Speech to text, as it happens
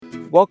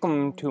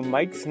Welcome to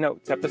Mike's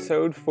Notes,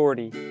 episode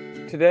 40.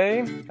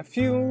 Today, a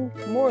few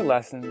more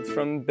lessons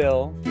from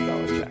Bill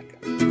Belichick.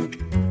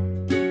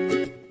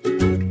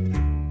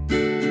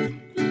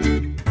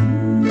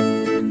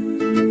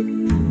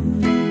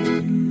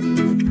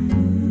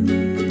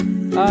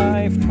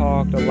 I've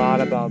talked a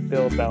lot about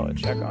Bill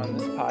Belichick on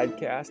this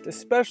podcast,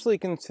 especially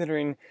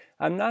considering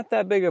I'm not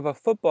that big of a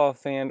football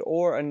fan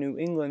or a New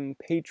England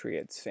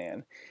Patriots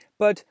fan.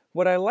 But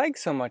what I like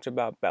so much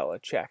about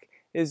Belichick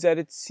is that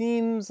it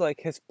seems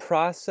like his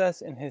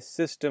process and his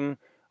system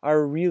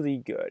are really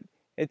good.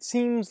 It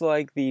seems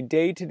like the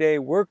day-to-day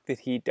work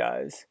that he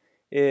does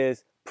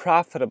is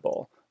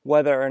profitable,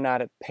 whether or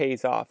not it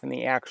pays off in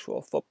the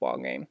actual football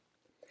game.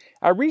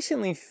 I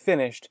recently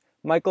finished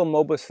Michael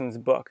Mauboussin's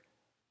book,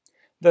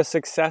 The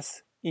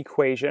Success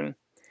Equation,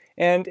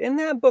 and in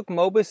that book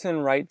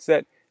Mauboussin writes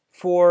that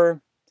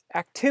for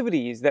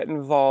activities that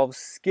involve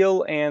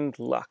skill and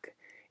luck,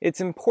 it's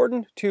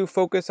important to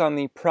focus on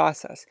the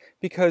process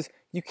because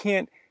you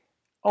can't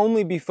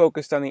only be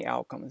focused on the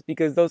outcomes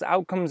because those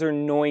outcomes are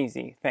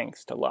noisy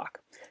thanks to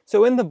luck.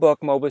 So in the book,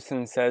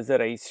 Mauboussin says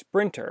that a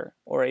sprinter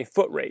or a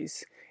foot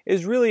race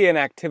is really an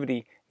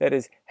activity that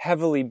is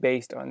heavily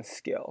based on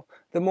skill.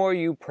 The more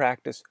you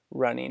practice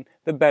running,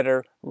 the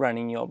better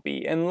running you'll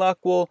be, and luck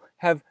will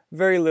have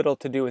very little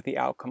to do with the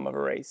outcome of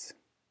a race.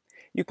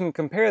 You can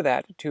compare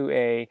that to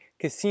a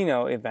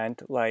casino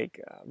event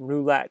like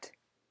roulette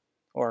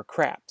or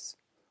craps,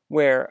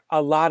 where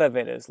a lot of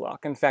it is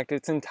luck. In fact,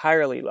 it's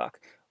entirely luck,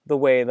 the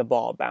way the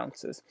ball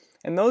bounces.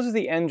 And those are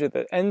the ends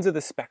of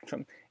the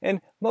spectrum. And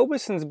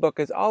Maubossin's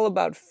book is all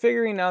about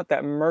figuring out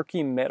that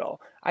murky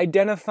middle,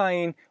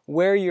 identifying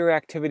where your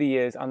activity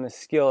is on the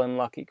skill and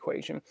luck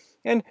equation.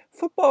 And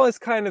football is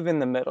kind of in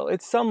the middle.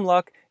 It's some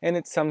luck and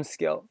it's some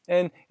skill.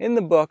 And in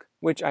the book,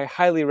 which I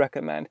highly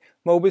recommend,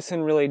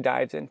 Maubossin really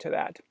dives into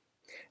that.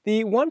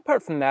 The one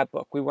part from that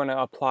book we want to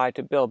apply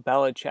to Bill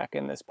Belichick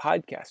in this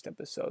podcast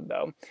episode,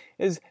 though,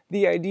 is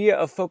the idea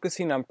of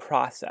focusing on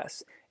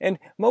process. And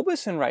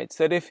Mauboussin writes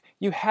that if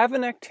you have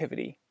an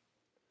activity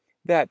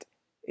that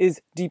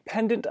is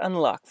dependent on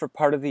luck for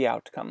part of the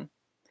outcome,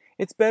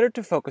 it's better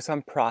to focus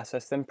on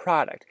process than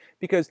product,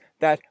 because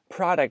that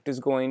product is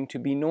going to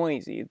be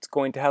noisy. It's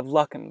going to have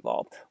luck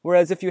involved.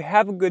 Whereas if you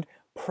have a good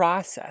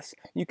process,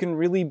 you can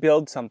really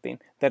build something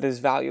that is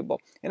valuable.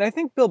 And I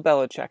think Bill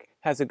Belichick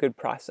has a good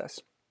process.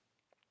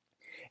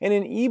 In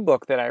an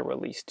ebook that I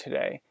released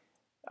today,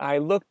 I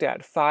looked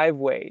at 5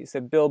 ways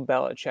that Bill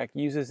Belichick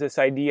uses this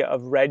idea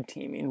of red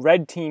teaming.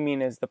 Red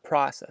teaming is the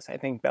process I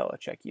think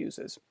Belichick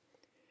uses.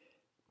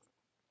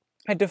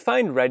 I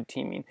defined red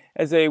teaming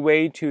as a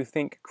way to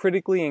think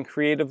critically and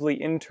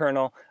creatively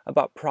internal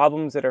about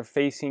problems that are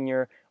facing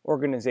your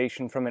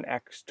organization from an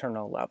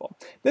external level.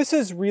 This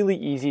is really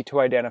easy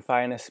to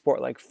identify in a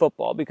sport like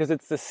football because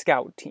it's the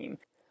scout team.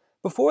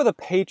 Before the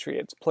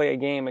Patriots play a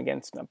game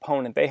against an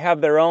opponent, they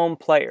have their own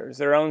players,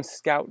 their own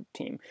scout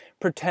team,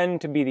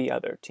 pretend to be the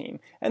other team.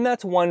 And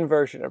that's one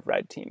version of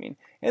red teaming.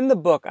 In the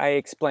book, I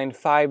explained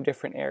 5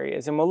 different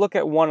areas, and we'll look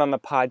at one on the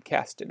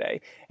podcast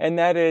today. And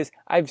that is,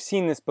 I've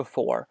seen this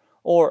before,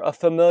 or a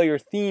familiar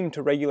theme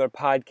to regular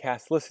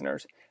podcast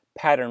listeners,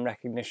 pattern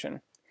recognition.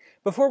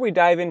 Before we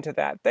dive into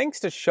that, thanks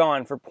to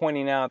Sean for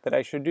pointing out that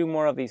I should do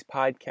more of these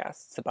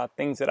podcasts about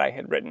things that I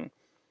had written.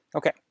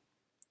 Okay,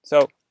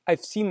 so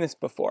I've seen this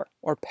before,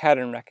 or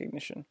pattern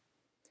recognition.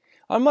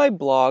 On my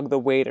blog, The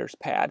Waiter's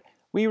Pad,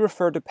 we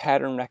refer to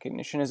pattern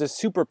recognition as a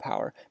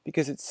superpower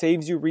because it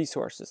saves you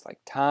resources like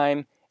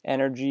time,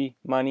 energy,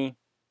 money.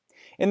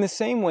 In the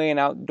same way an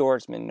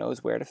outdoorsman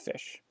knows where to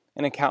fish,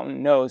 an accountant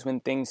knows when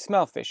things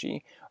smell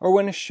fishy, or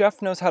when a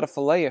chef knows how to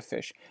fillet a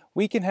fish,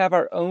 we can have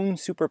our own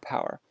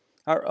superpower,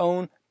 our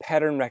own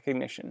pattern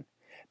recognition.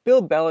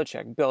 Bill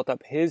Belichick built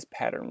up his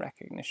pattern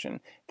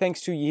recognition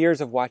thanks to years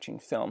of watching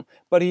film,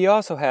 but he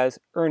also has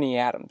Ernie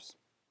Adams.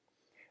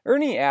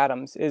 Ernie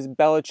Adams is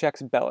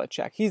Belichick's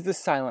Belichick. He's the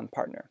silent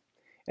partner.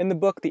 In the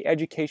book The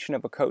Education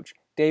of a Coach,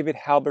 David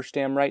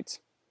Halberstam writes,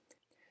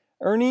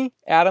 Ernie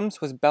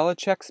Adams was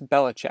Belichick's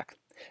Belichick,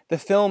 the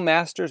film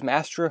master's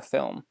master of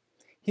film.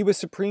 He was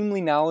supremely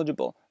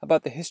knowledgeable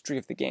about the history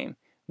of the game.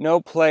 No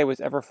play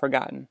was ever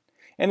forgotten.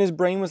 And his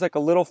brain was like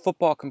a little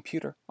football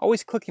computer,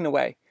 always clicking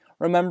away,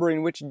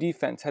 remembering which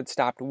defense had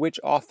stopped which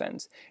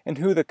offense, and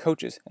who the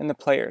coaches and the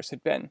players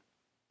had been.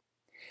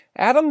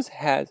 Adams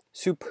has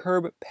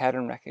superb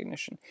pattern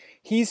recognition.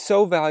 He's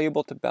so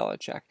valuable to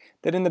Belichick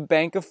that in the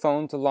bank of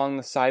phones along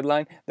the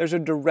sideline, there's a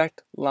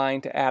direct line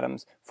to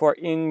Adams for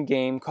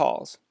in-game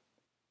calls.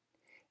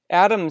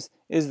 Adams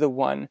is the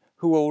one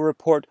who will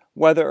report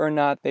whether or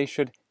not they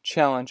should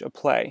challenge a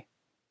play.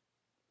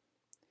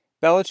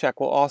 Belichick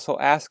will also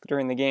ask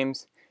during the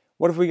games,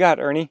 "What have we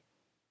got, Ernie?"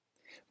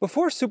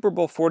 Before Super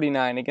Bowl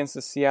 49 against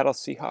the Seattle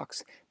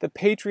Seahawks, the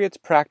Patriots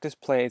practiced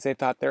plays they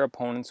thought their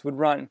opponents would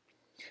run.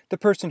 The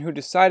person who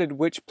decided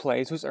which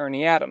plays was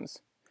Ernie Adams.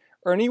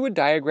 Ernie would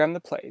diagram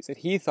the plays that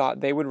he thought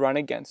they would run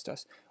against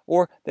us,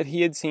 or that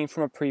he had seen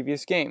from a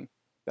previous game,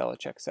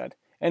 Belichick said,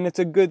 and it's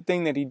a good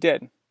thing that he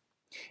did.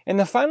 In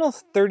the final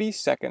 30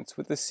 seconds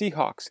with the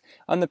Seahawks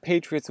on the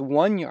Patriots'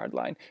 1-yard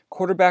line,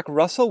 quarterback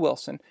Russell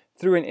Wilson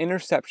threw an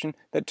interception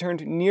that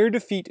turned near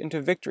defeat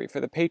into victory for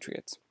the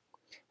Patriots.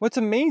 What's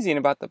amazing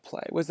about the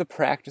play was the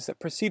practice that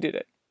preceded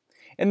it.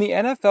 In the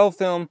NFL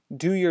film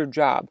Do Your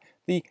Job,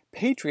 the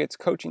Patriots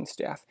coaching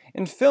staff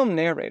and film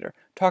narrator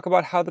talk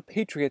about how the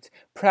Patriots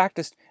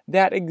practiced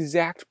that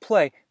exact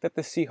play that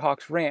the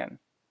Seahawks ran.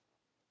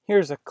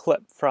 Here's a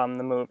clip from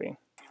the movie.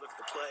 If you look at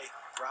the play,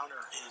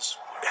 Browner is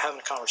having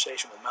a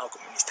conversation with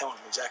Malcolm, and he's telling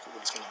him exactly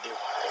what he's going to do.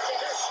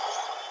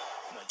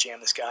 I'm going to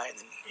jam this guy, and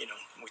then,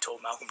 we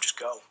told Malcolm, just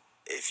go.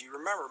 If you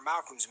remember,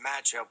 Malcolm's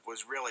matchup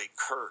was really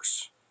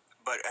Curse.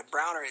 But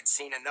Browner had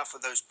seen enough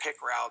of those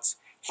pick routes.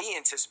 He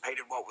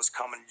anticipated what was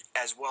coming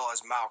as well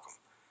as Malcolm.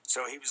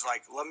 So he was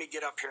like, let me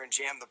get up here and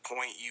jam the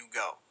point, you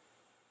go.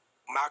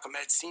 Malcolm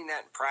had seen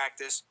that in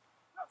practice.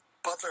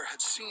 Butler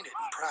had seen it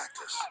in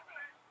practice.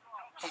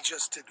 He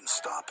just didn't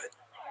stop it.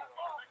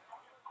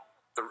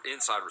 The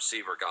inside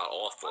receiver got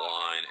off the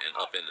line and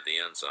up into the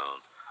end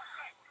zone.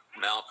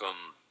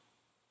 Malcolm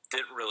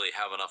didn't really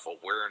have enough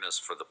awareness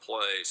for the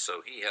play,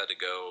 so he had to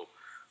go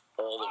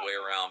all the way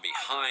around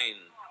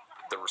behind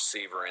the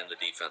receiver and the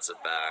defensive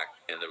back,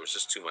 and there was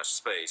just too much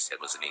space. It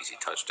was an easy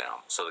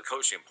touchdown. So the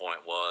coaching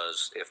point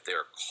was, if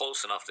they're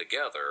close enough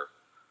together,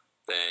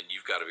 then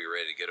you've got to be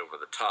ready to get over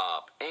the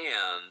top,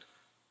 and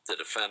the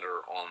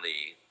defender on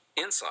the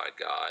inside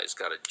guy's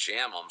got to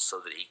jam him so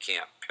that he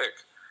can't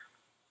pick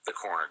the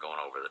corner going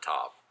over the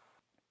top.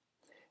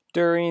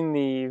 During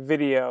the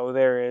video,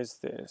 there is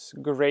this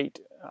great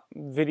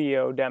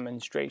video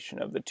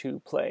demonstration of the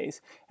two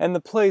plays, and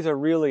the plays are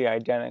really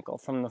identical,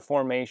 from the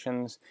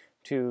formations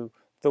to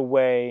the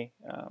way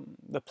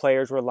the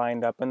players were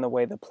lined up and the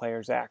way the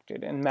players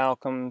acted. And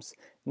Malcolm's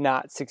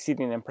not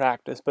succeeding in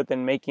practice, but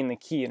then making the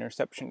key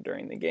interception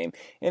during the game.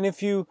 And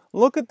if you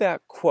look at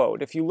that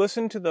quote, if you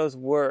listen to those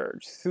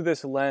words through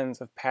this lens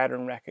of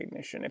pattern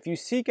recognition, if you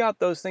seek out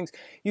those things,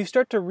 you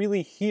start to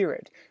really hear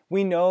it.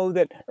 We know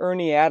that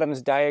Ernie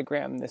Adams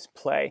diagrammed this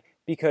play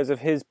because of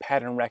his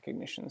pattern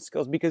recognition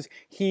skills, because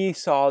he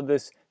saw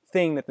this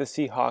thing that the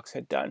Seahawks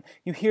had done.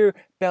 You hear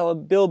Bill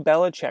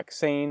Belichick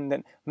saying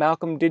that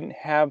Malcolm didn't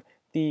have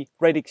the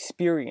right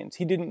experience.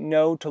 He didn't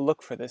know to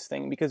look for this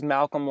thing because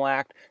Malcolm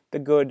lacked the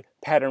good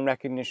pattern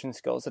recognition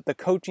skills that the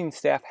coaching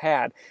staff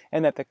had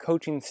and that the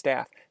coaching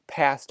staff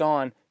passed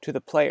on to the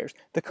players.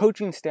 The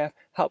coaching staff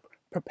helped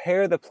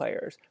prepare the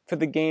players for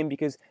the game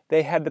because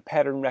they had the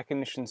pattern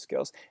recognition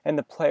skills and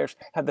the players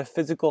had the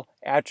physical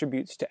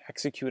attributes to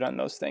execute on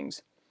those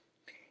things.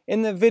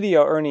 In the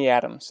video, Ernie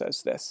Adams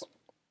says this: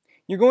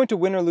 "You're going to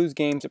win or lose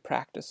games at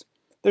practice.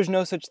 There's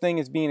no such thing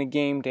as being a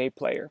game day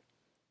player.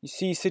 You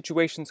see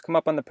situations come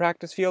up on the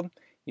practice field,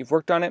 you've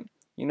worked on it,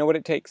 you know what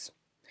it takes.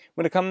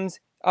 When it comes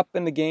up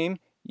in the game,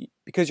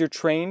 because you're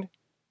trained,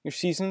 you're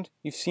seasoned,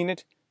 you've seen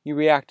it, you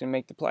react and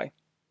make the play.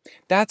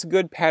 That's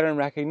good pattern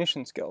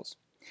recognition skills.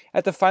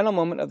 At the final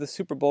moment of the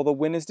Super Bowl, the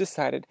win is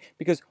decided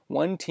because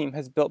one team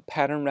has built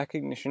pattern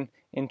recognition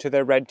into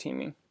their red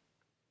teaming."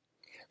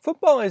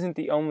 Football isn't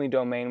the only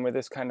domain where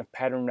this kind of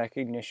pattern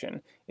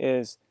recognition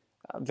is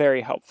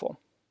very helpful.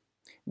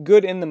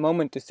 Good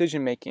in-the-moment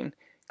decision-making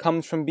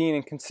comes from being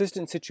in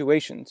consistent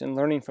situations and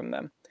learning from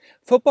them.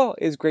 Football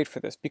is great for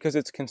this because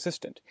it's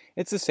consistent.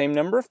 It's the same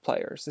number of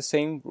players, the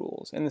same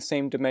rules, and the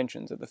same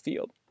dimensions of the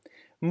field.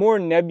 More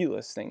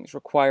nebulous things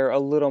require a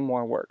little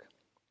more work.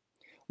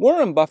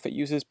 Warren Buffett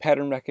uses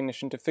pattern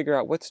recognition to figure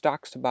out what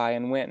stocks to buy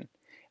and when.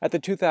 At the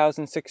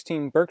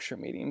 2016 Berkshire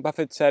meeting,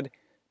 Buffett said,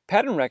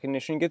 "Pattern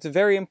recognition gets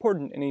very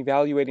important in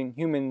evaluating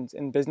humans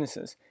and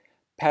businesses.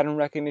 Pattern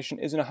recognition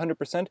isn't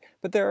 100%,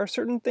 but there are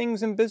certain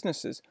things in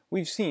businesses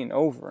we've seen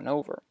over and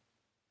over."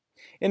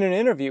 In an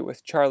interview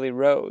with Charlie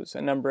Rose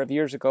a number of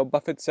years ago,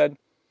 Buffett said,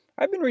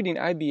 "I've been reading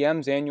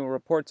IBM's annual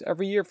reports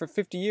every year for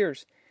 50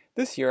 years.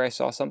 This year I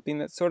saw something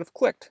that sort of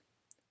clicked."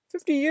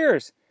 50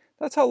 years!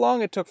 That's how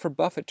long it took for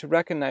Buffett to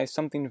recognize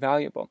something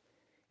valuable.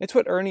 It's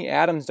what Ernie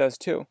Adams does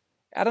too.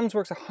 Adams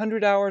works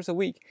 100 hours a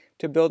week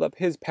to build up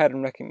his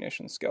pattern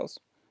recognition skills.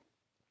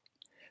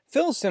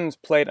 Phil Simms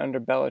played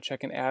under Belichick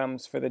and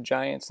Adams for the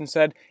Giants and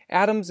said,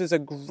 "Adams is a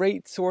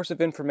great source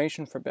of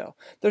information for Bill.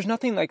 There's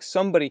nothing like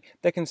somebody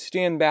that can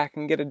stand back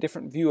and get a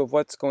different view of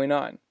what's going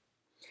on."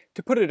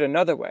 To put it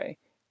another way,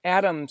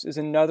 Adams is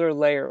another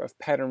layer of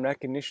pattern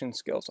recognition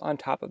skills on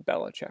top of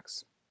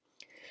Belichick's.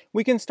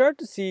 We can start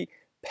to see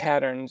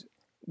patterns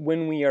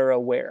when we are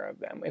aware of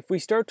them. If we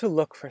start to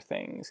look for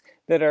things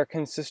that are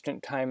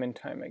consistent time and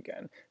time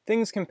again,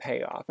 things can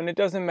pay off, and it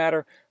doesn't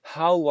matter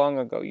how long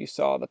ago you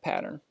saw the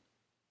pattern.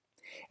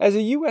 As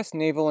a U.S.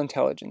 Naval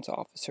Intelligence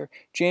officer,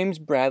 James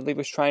Bradley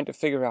was trying to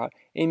figure out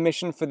a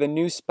mission for the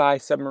new spy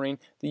submarine,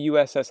 the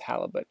USS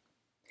Halibut.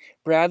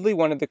 Bradley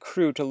wanted the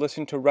crew to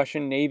listen to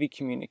Russian Navy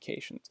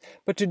communications,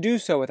 but to do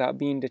so without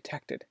being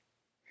detected.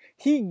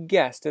 He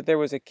guessed that there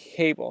was a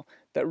cable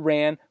that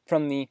ran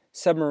from the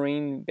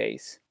submarine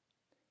base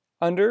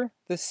under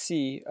the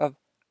Sea of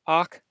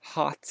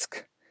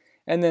Okhotsk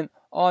and then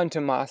on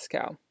to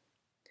Moscow.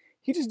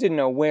 He just didn't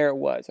know where it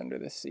was under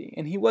the sea,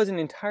 and he wasn't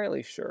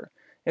entirely sure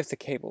if the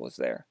cable was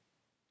there.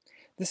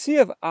 The Sea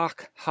of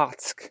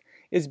Okhotsk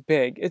is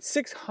big. It's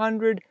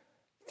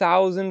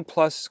 600,000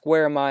 plus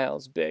square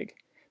miles big.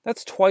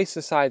 That's twice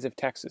the size of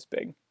Texas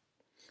big.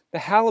 The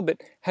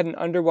Halibut had an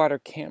underwater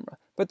camera,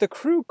 but the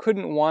crew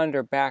couldn't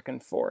wander back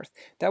and forth.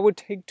 That would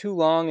take too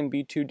long and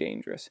be too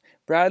dangerous.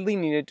 Bradley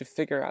needed to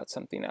figure out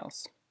something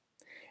else.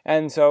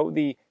 And so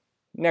the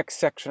next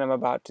section I'm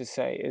about to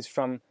say is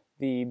from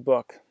the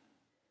book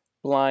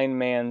Blind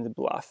Man's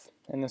Bluff,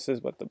 and this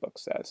is what the book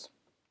says.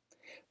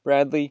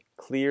 Bradley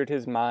cleared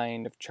his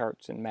mind of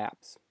charts and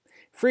maps,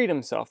 freed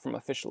himself from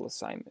official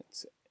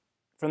assignments,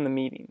 from the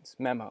meetings,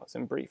 memos,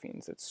 and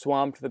briefings that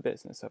swamped the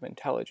business of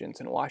intelligence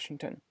in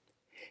Washington.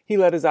 He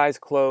let his eyes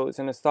close,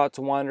 and his thoughts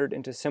wandered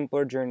into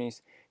simpler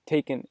journeys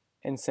taken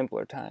in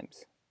simpler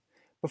times.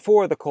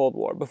 Before the Cold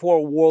War,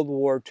 before World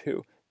War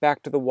II,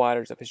 back to the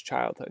waters of his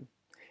childhood.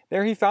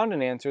 There he found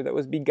an answer that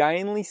was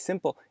beguilingly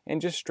simple and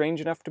just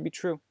strange enough to be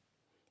true.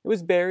 It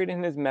was buried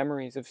in his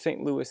memories of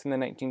St. Louis in the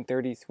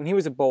 1930s, when he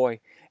was a boy,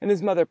 and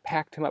his mother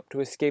packed him up to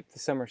escape the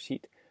summer's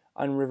heat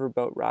on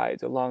riverboat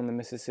rides along the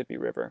Mississippi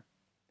River.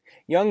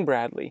 Young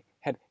Bradley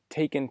had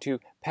taken to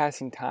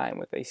passing time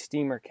with a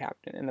steamer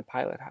captain in the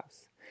pilot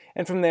house,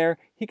 and from there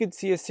he could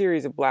see a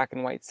series of black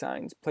and white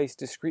signs placed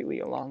discreetly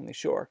along the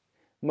shore.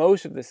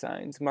 Most of the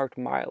signs marked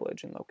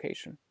mileage and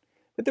location,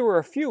 but there were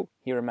a few,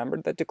 he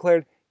remembered, that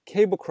declared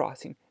cable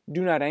crossing,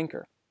 do not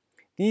anchor.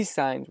 These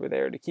signs were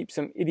there to keep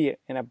some idiot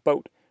in a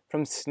boat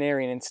from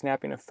snaring and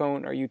snapping a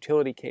phone or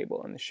utility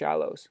cable in the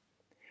shallows.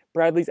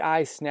 Bradley's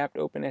eyes snapped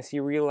open as he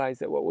realized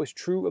that what was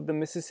true of the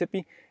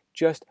Mississippi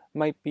just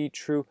might be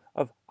true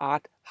of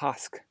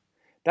Okhotsk.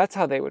 That's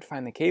how they would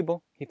find the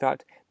cable, he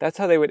thought. That's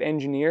how they would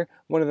engineer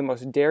one of the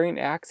most daring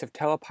acts of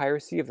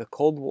telepiracy of the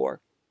Cold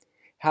War.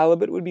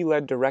 Halibut would be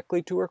led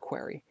directly to her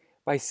quarry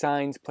by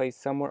signs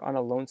placed somewhere on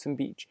a lonesome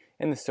beach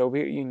in the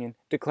Soviet Union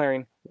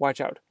declaring,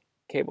 "Watch out,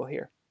 cable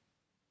here."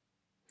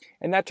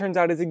 And that turns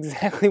out is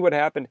exactly what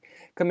happened.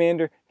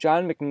 Commander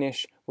John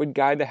McNish would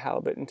guide the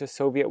Halibut into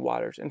Soviet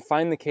waters and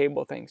find the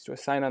cable thanks to a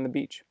sign on the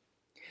beach.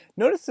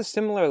 Notice the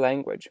similar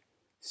language.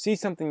 See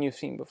something you've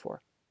seen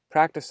before.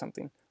 Practice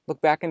something.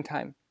 Look back in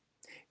time.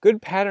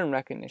 Good pattern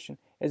recognition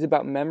is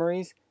about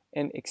memories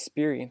and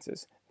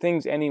experiences,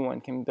 things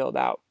anyone can build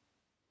out.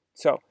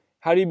 So,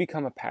 how do you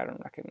become a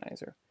pattern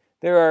recognizer?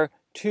 There are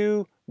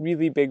two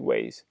really big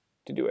ways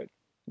to do it.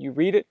 You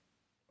read it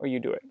or you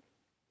do it.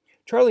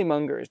 Charlie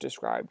Munger is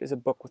described as a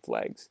book with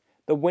legs.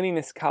 The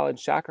winningest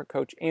college soccer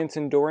coach,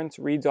 Anson Dorrance,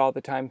 reads all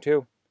the time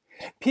too.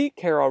 Pete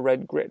Carroll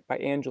read Grit by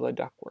Angela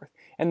Duckworth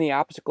and The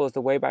Obstacle is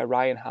the Way by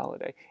Ryan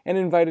Holiday and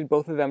invited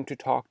both of them to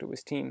talk to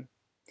his team.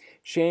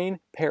 Shane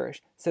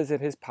Parrish says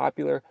that his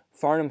popular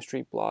Farnham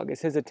Street blog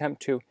is his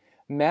attempt to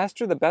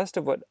master the best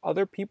of what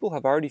other people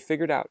have already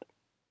figured out.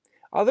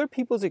 Other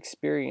people's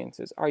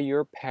experiences are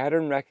your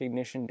pattern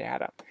recognition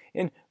data,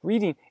 and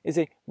reading is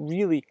a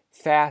really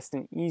fast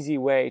and easy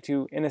way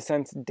to, in a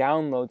sense,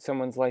 download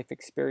someone's life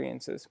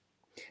experiences.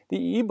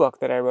 The ebook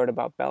that I wrote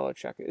about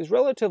Belichick is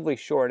relatively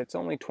short. It's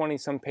only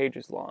 20-some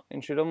pages long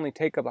and should only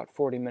take about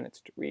 40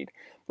 minutes to read.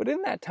 But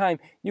in that time,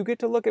 you get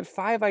to look at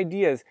 5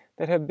 ideas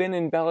that have been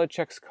in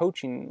Belichick's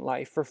coaching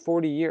life for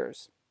 40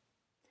 years.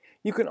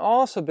 You can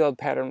also build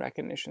pattern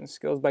recognition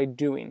skills by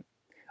doing.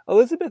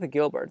 Elizabeth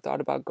Gilbert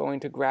thought about going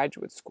to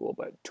graduate school,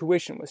 but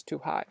tuition was too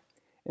high.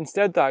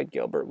 Instead, thought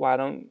Gilbert, why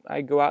don't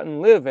I go out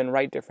and live and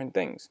write different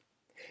things?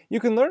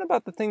 You can learn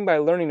about the thing by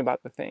learning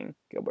about the thing,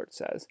 Gilbert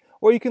says,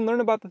 or you can learn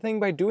about the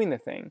thing by doing the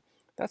thing.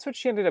 That's what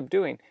she ended up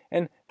doing,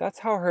 and that's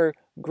how her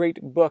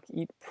great book,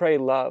 Eat, Pray,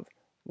 Love,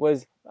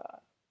 was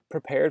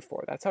prepared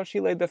for. That's how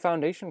she laid the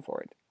foundation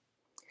for it.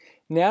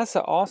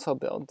 NASA also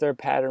builds their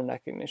pattern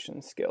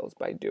recognition skills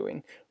by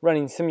doing,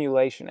 running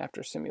simulation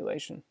after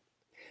simulation.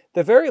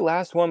 The very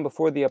last one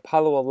before the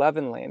Apollo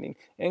 11 landing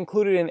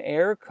included an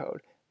error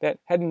code that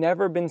had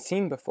never been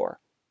seen before.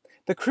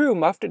 The crew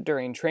muffed it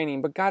during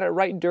training, but got it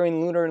right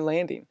during lunar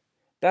landing.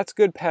 That's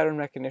good pattern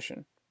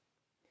recognition.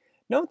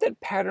 Note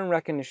that pattern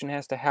recognition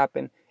has to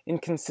happen in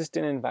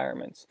consistent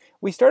environments.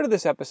 We started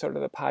this episode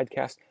of the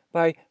podcast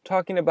by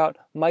talking about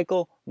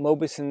Michael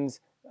Mauboussin's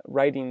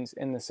writings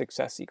in the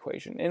success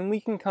equation, and we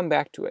can come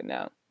back to it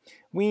now.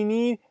 We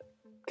need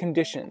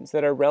conditions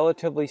that are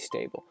relatively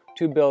stable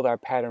to build our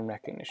pattern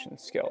recognition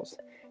skills.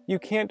 You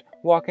can't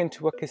walk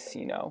into a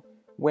casino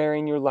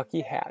wearing your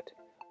lucky hat,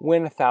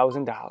 win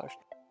 $1,000,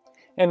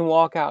 and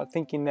walk out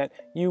thinking that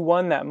you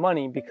won that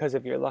money because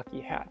of your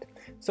lucky hat.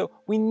 So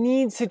we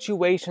need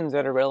situations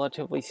that are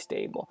relatively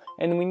stable,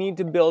 and we need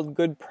to build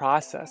good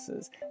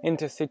processes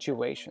into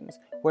situations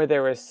where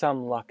there is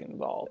some luck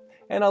involved.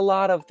 And a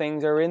lot of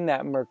things are in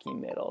that murky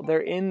middle. They're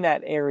in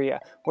that area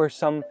where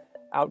some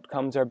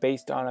outcomes are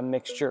based on a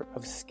mixture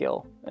of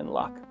skill and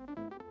luck.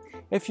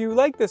 If you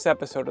like this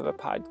episode of the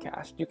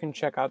podcast, you can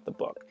check out the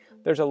book.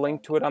 There's a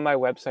link to it on my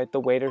website,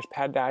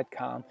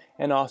 thewaiterspad.com,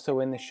 and also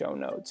in the show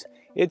notes.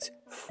 It's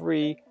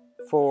free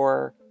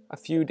for a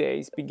few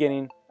days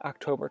beginning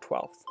October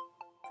 12th.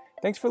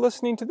 Thanks for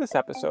listening to this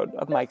episode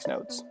of Mike's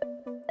Notes.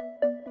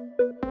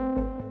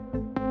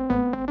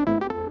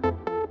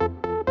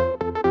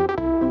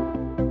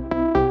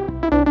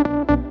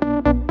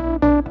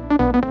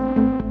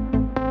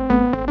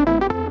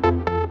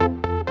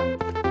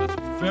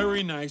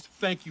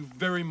 Thank you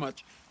very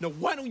much. Now,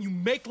 why don't you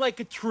make like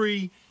a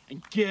tree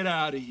and get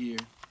out of here?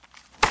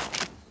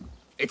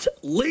 It's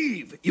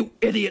leave, you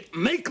idiot.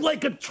 Make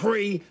like a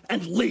tree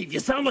and leave. You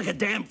sound like a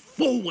damn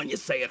fool when you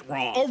say it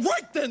wrong. All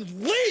right, then,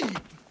 leave!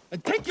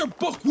 And take your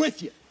book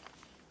with you.